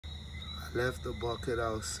Left the bucket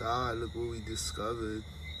outside. Look what we discovered.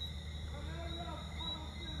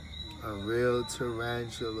 A real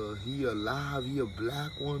tarantula. He alive. He a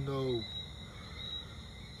black one though.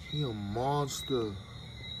 He a monster.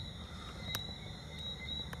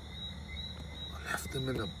 I left him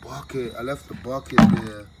in the bucket. I left the bucket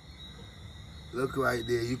there. Look right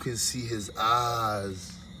there. You can see his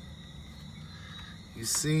eyes. You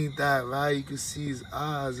seen that, right? You can see his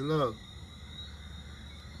eyes. Look.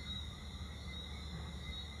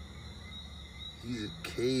 He's a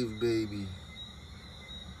cave baby.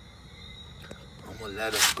 I'm gonna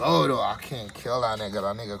let him go though. I can't kill that nigga.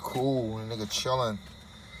 That nigga cool. That nigga chilling.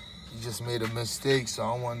 He just made a mistake, so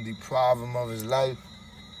I don't want to deprive him of his life.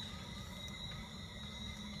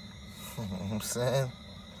 You know what I'm saying?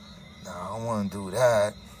 Nah, I don't want to do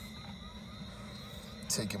that.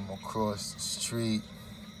 Take him across the street.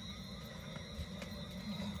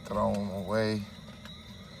 Throw him away.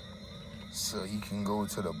 So you can go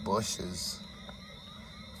to the bushes.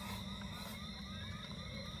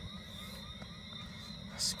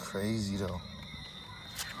 That's crazy though.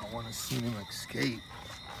 I want to see him escape.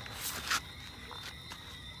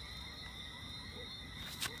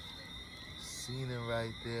 Seen him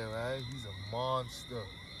right there, right? He's a monster.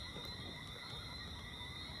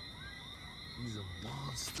 He's a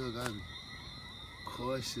monster. Gotta be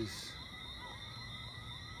cautious.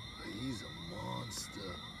 But he's a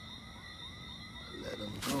monster. Let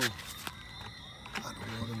him go. I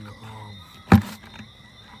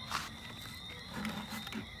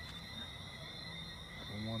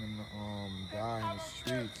don't want him to die in the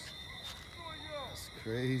streets. That's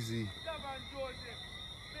crazy.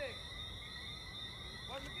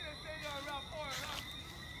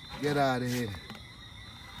 Get out of here.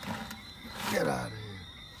 Get out of here.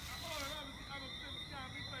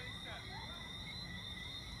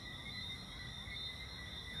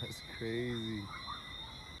 That's crazy.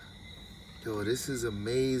 Yo, this is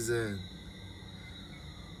amazing.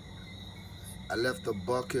 I left the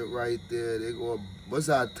bucket right there. They go, what's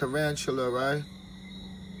that, tarantula, right?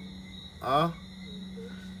 Huh?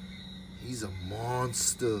 He's a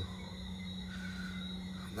monster.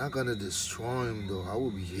 I'm not gonna destroy him though. I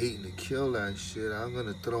would be hating to kill that shit. I'm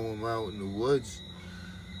gonna throw him out in the woods.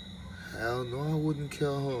 Hell no, I wouldn't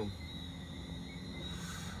kill him.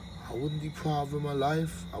 I wouldn't deprive him of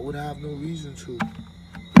life. I would have no reason to.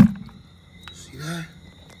 See that?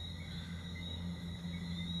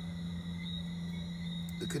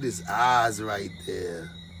 Look at his eyes right there.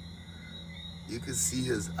 You can see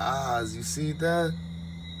his eyes. You see that?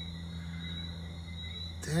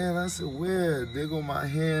 Damn, that's so weird. There go my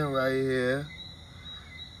hand right here.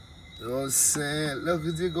 You know what I'm saying? Look,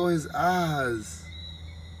 there go his eyes.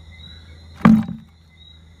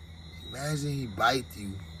 Imagine he bite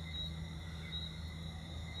you.